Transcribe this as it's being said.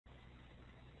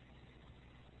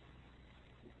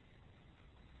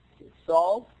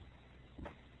solve,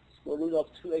 square root of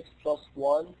 2x plus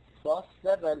 1 plus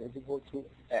 7 is equal to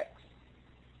x.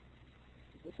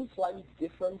 This is slightly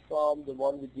different from the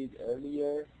one we did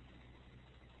earlier.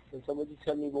 Can somebody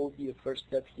tell me what would be the first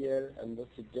step here and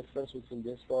what's the difference between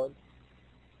this one?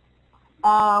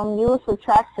 You will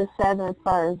subtract the 7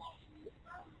 first.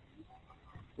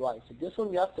 Right, so this one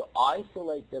we have to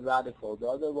isolate the radical. The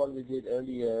other one we did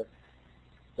earlier,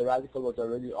 the radical was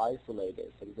already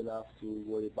isolated, so we don't have to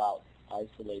worry about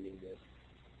isolating this.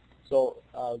 So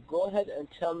go ahead and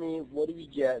tell me what do we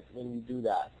get when we do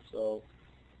that. So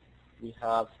we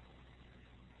have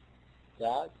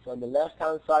that. So on the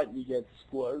left-hand side, we get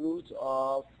square root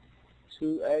of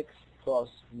 2x plus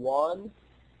 1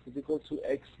 is equal to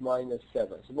x minus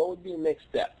 7. So what would be the next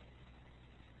step?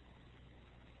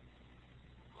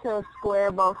 To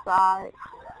square both sides.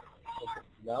 Okay.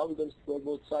 Now we're going to square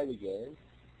both sides again.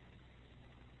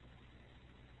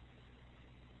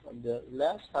 On the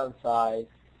left-hand side,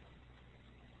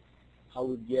 I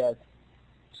would get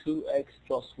 2x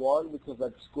plus 1 because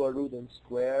that's square root and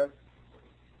square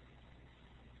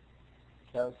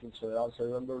cancel each other out. So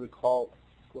remember, recall,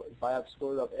 if I have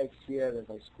square root of x here and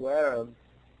if I square them,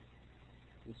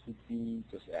 this would be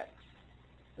just x.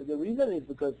 And the reason is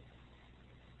because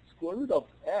square root of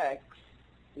x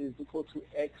is equal to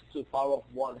x to the power of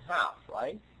 1/2,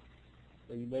 right?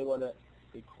 So you may want to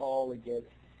recall again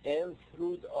nth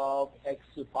root of x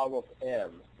to the power of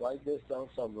m. Write this down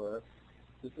somewhere.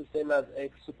 This is the same as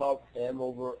x to the power of m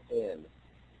over n.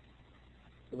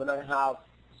 So when I have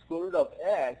square root of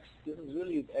x, this is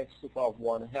really x to the power of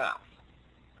 1/2.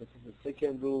 This is the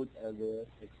second root and the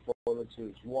exponent here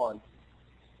is 1.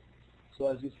 So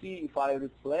as you see, if I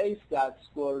replace that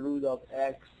square root of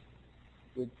x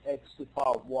with x to the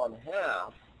power of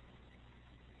 1/2,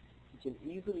 you can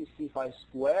easily see if I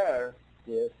square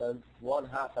this, and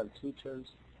 1/2 and 2 turns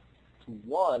to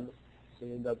 1, so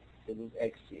you end up getting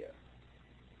x here.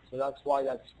 So that's why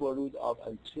that square root of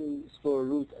square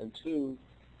root and 2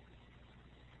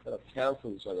 kind of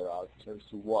cancel each other out, turns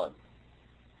to 1.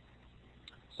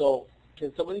 So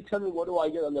can somebody tell me what do I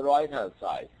get on the right-hand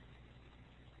side?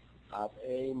 I have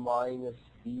a minus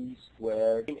b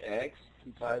squared x,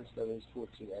 2 times 7 is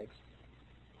 14x,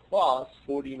 plus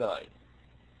 49.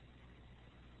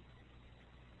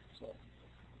 So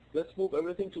let's move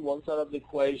everything to one side of the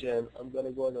equation. I'm going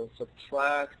to go ahead and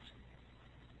subtract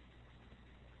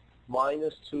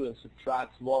minus 2 and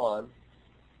subtract 1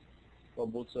 from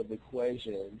both sides of the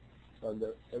equation. So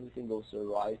everything goes to the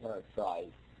right-hand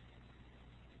side.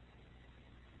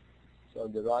 So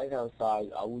on the right-hand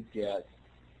side, I would get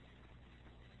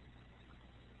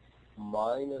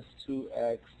minus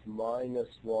 2x minus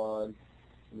 1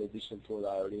 in addition to what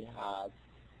I already have,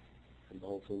 and the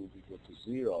whole thing will be equal to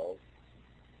 0.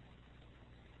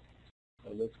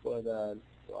 So let's go ahead and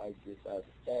write this as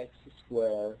x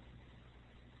squared.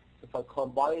 If I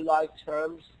combine like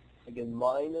terms, again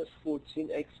minus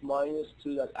 14x minus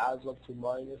 2, that adds up to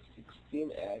minus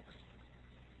 16x.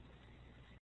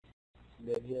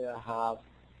 Then here I have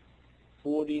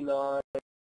 49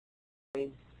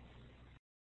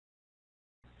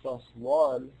 plus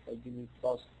 1, that gives me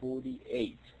plus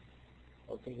 48.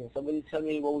 Okay, can somebody tell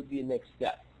me what would be the next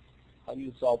step? How do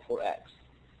you solve for x?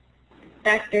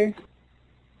 Factor.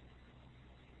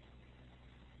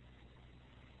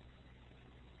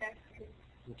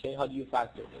 Okay, how do you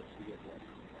factor this to get this?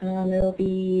 It will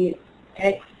be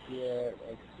x Here,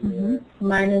 x here.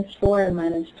 minus 4 and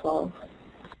minus 12.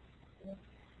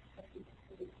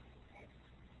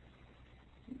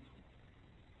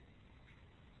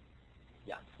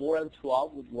 Yeah, 4 and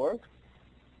 12 would work.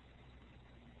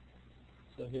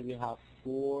 So here we have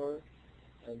 4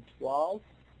 and 12.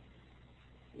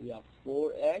 Here we have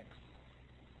 4x.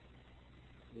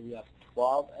 Here we have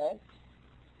 12x.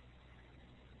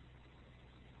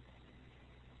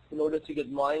 In order to get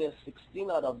minus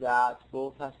 16 out of that,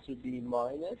 both has to be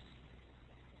minus.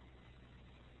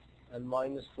 And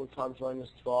minus 4 times minus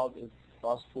 12 is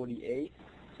plus 48.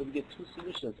 So we get two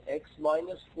solutions. X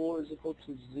minus 4 is equal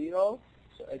to 0.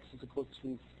 So x is equal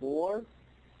to 4.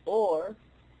 Or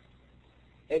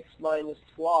x minus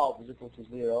 12 is equal to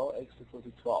 0. X is equal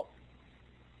to 12.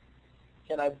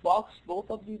 Can I box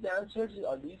both of these answers?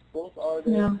 Are these both are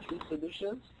the two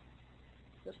solutions?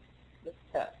 Let's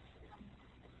test.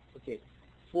 Okay,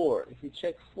 4. If you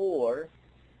check 4,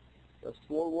 does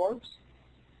 4 works?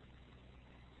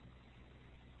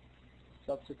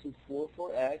 Substitute 4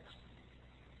 for x.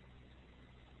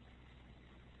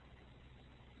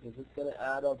 Is it going to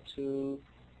add up to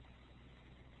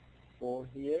 4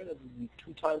 here? That would be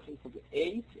 2 times equal to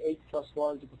 8. 8 plus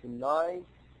 1 is equal to 9.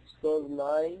 Square root of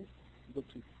 9 is equal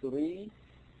to 3.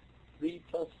 3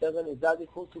 plus 7, is that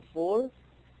equal to 4?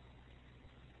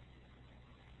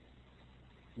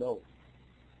 No.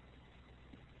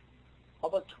 How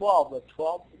about 12?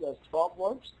 Does 12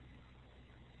 works?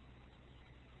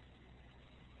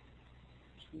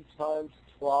 2 times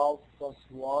 12 plus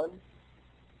 1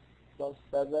 plus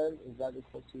 7, is that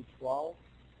equal to 12?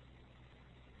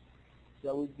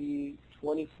 That would be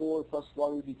 24 plus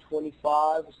 1 would be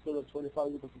 25. The square root of 25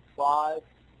 is equal to 5.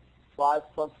 5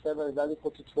 plus 7, is that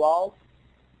equal to 12?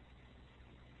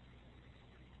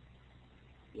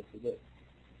 Yes, it is.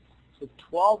 So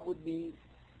 12 would be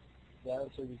the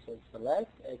answer we can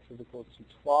select. X is equal to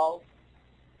 12,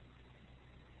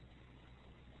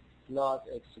 not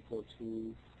x equal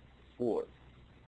to 4.